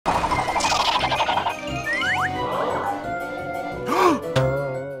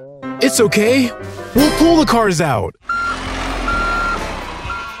It's okay. We'll pull the cars out.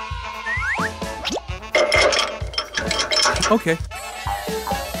 Okay.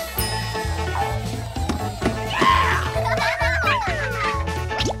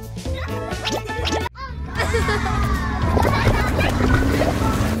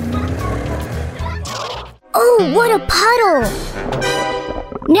 Oh, what a puddle!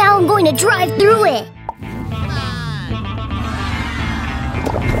 Now I'm going to drive through it.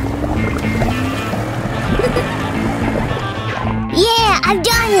 Yeah, I've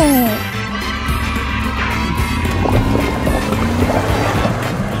done it!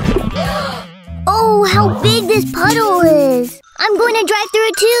 Oh, how big this puddle is! I'm going to drive through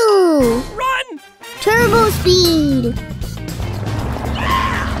it too! Run! Turbo speed!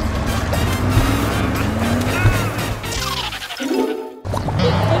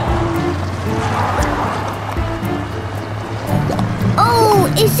 Oh,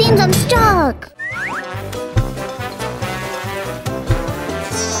 it seems I'm stuck!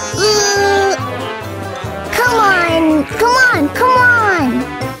 Come on! Come on! Come on!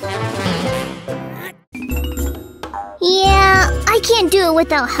 Yeah, I can't do it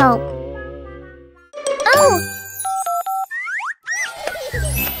without help. Oh!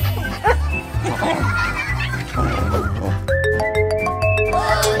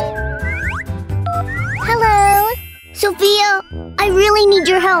 Hello? Sophia, I really need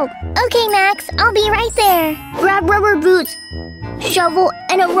your help. Okay, Max, I'll be right there. Grab rubber boots, shovel,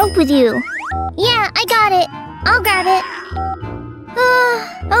 and a rope with you. Yeah, I got it. I'll grab it.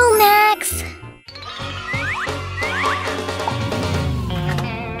 Oh, Max.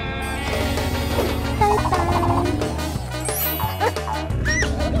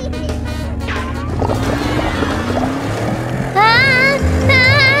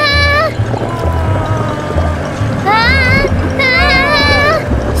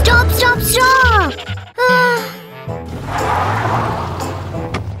 Stop!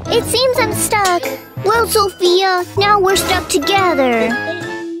 It seems I'm stuck. Well, Sophia, now we're stuck together.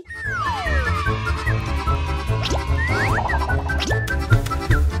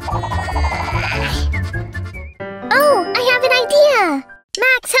 Oh, I have an idea.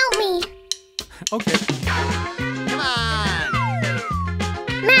 Max, help me. Okay. Come on!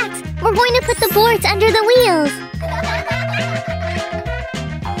 Max, we're going to put the boards under the wheels.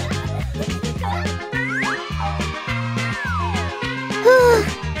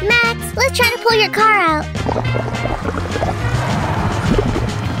 Max, let's try to pull your car out.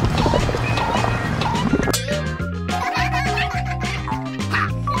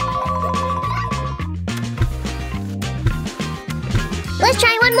 Let's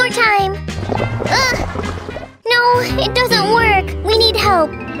try one more time. No, it doesn't work. We need help.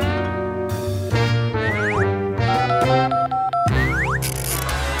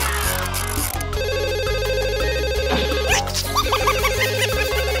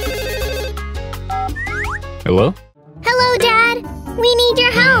 Hello? Hello, Dad. We need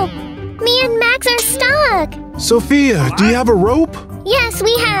your help. Me and Max are stuck. Sophia, do you have a rope? Yes,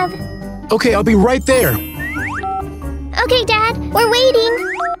 we have. Okay, I'll be right there. Okay, Dad, we're waiting.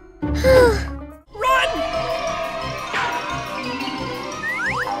 Run!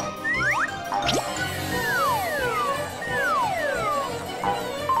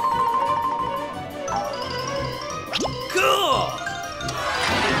 Cool!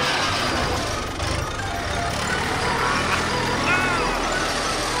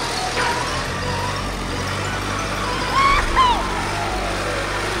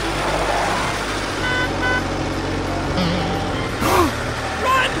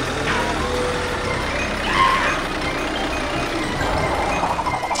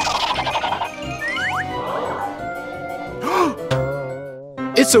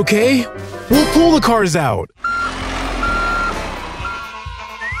 It's okay. We'll pull the cars out.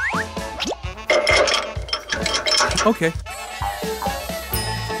 Okay.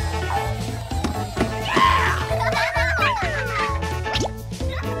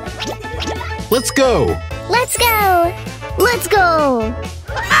 Let's go. Let's go. Let's go.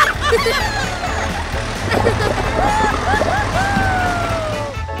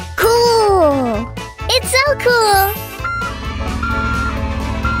 Cool. It's so cool.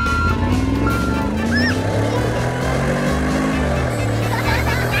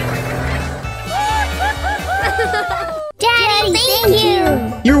 Daddy, thank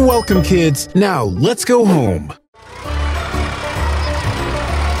you. You're welcome, kids. Now, let's go home.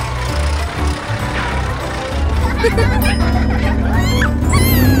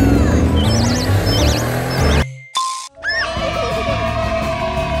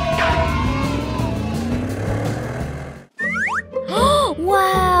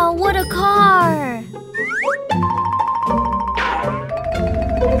 Wow, what a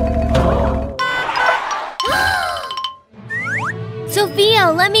Sophia,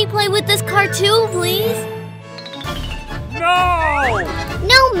 let me play with this car too, please. No!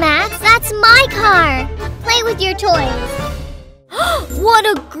 No, Max, that's my car. Play with your toys. What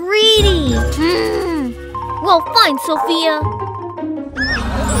a greedy! Well, fine, Sophia.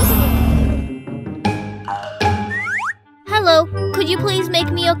 Hello, could you please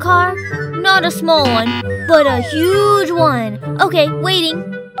make me a car? Not a small one, but a huge one. Okay,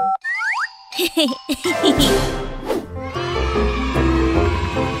 waiting. Hey!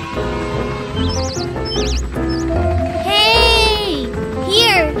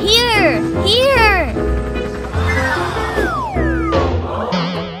 Here!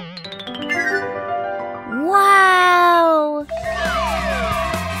 Wow!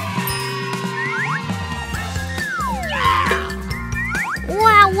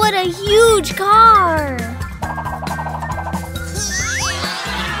 Wow, what a huge car!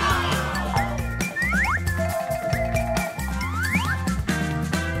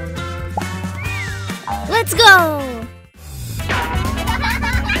 Let's go!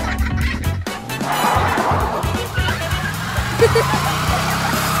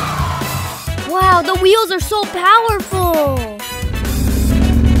 Wow, the wheels are so powerful!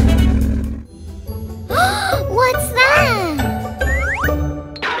 What's that?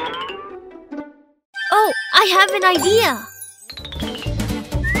 Oh, I have an idea!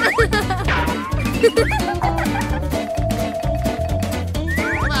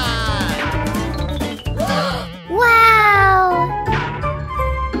 Come on! Wow!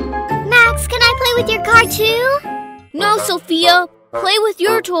 Max, can I play with your car too? No, Sophia. Play with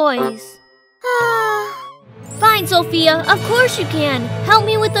your toys. Fine, Sophia. Of course you can. Help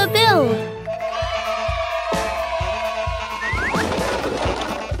me with the build.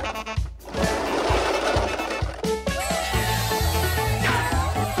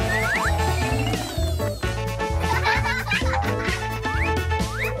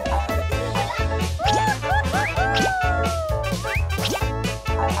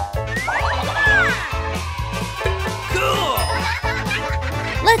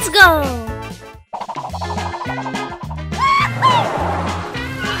 Let's go!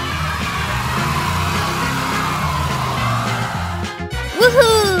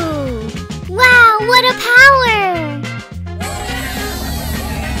 Woohoo! Wow, what a power!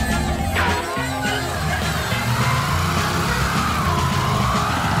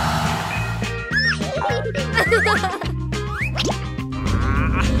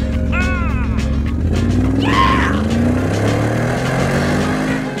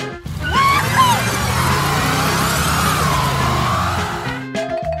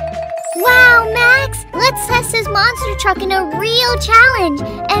 Let's test this monster truck in a real challenge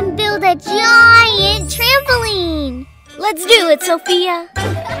and build a giant trampoline. Let's do it, Sophia.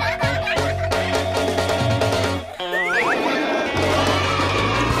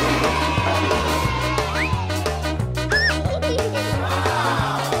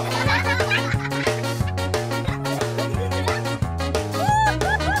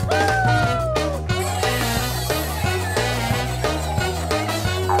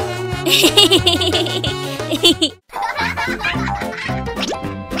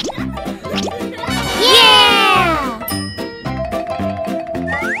 Yeah!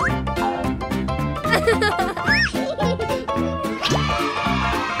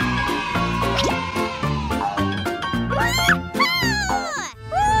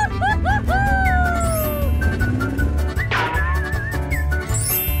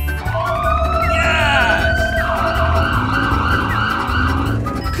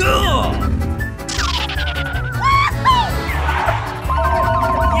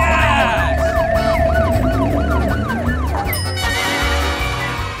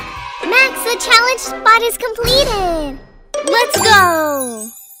 The challenge spot is completed! Let's go!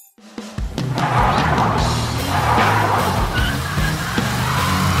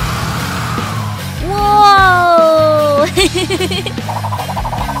 Whoa!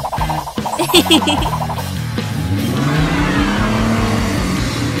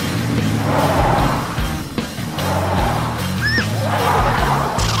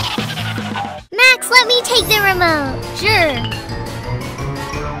 Max, let me take the remote. Sure.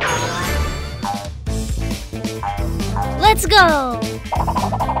 Let's go!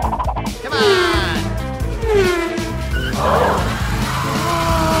 Come on!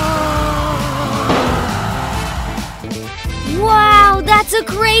 Wow, that's a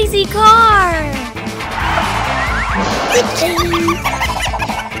crazy car!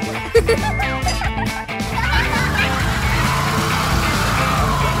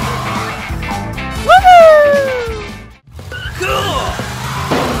 Woohoo! Cool!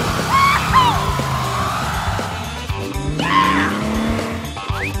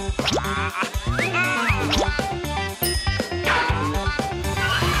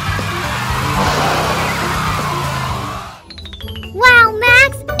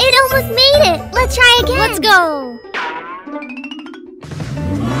 again. Let's go.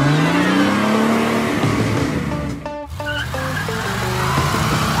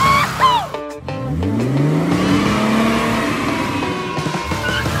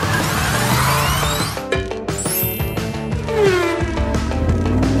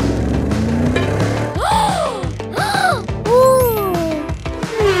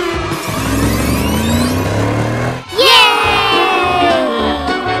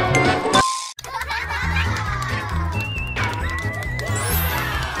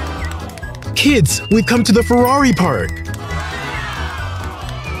 Kids, we've come to the Ferrari park.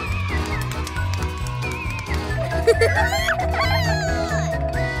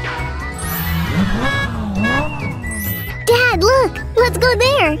 Dad, look! Let's go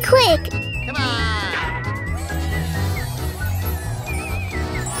there, quick! Come on!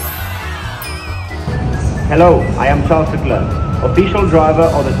 Hello, I am Charles Leclerc, official driver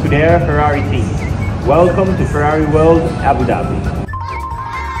of the Scuderia Ferrari team. Welcome to Ferrari World, Abu Dhabi.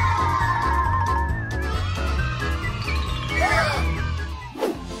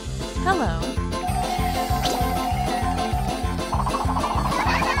 Hello.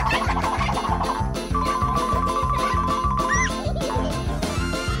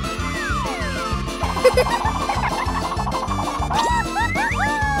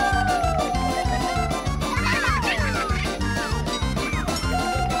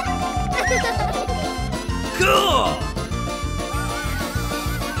 Cool!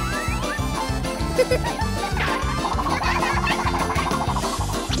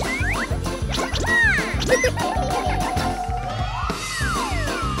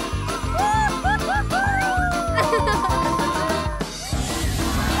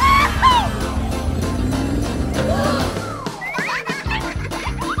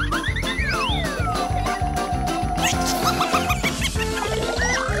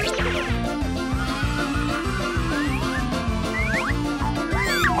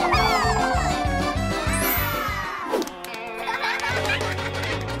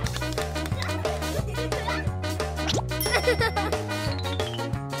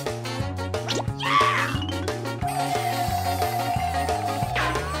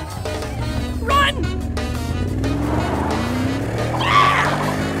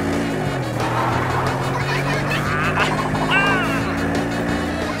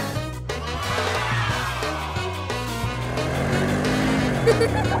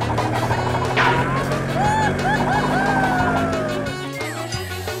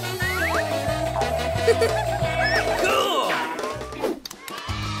 Cool!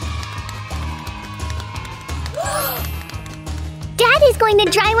 Daddy's going to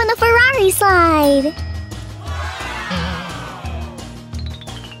drive on the Ferrari slide!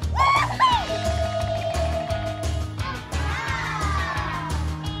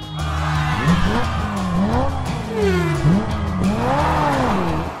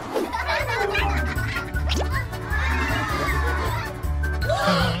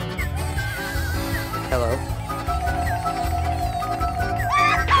 Hello.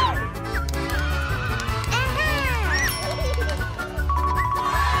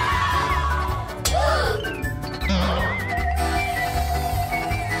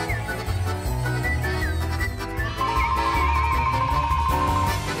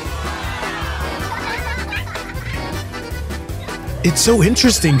 It's so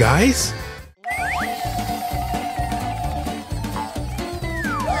interesting, guys.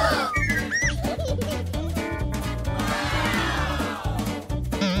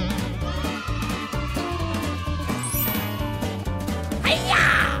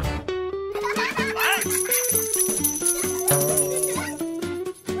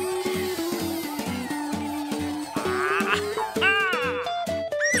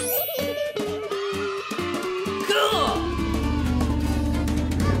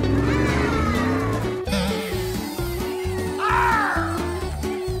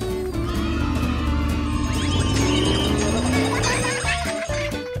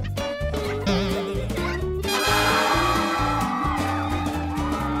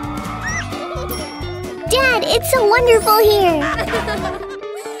 Dad, it's so wonderful here!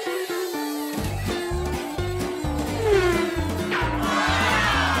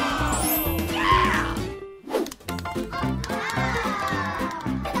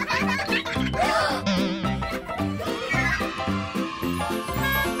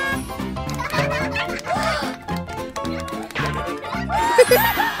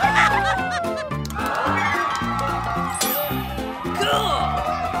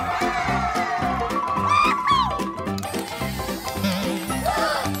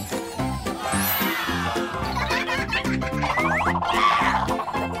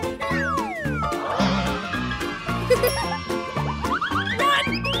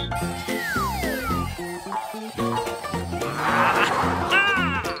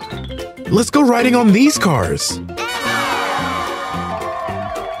 Let's go riding on these cars.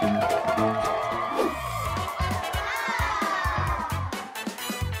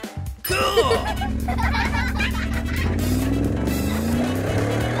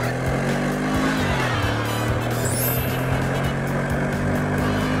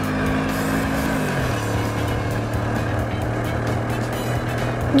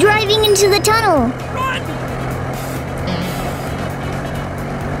 Driving into the tunnel.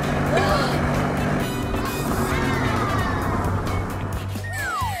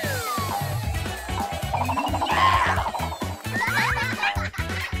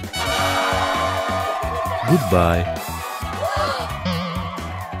 Goodbye.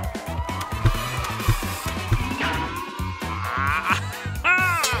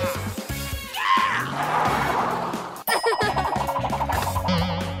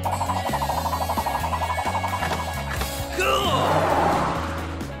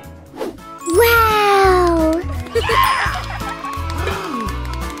 Wow!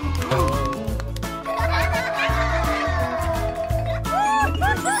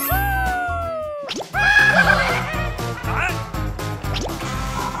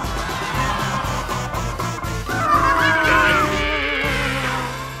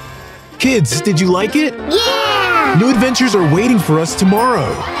 Kids, did you like it? Yeah! New adventures are waiting for us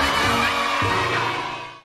tomorrow.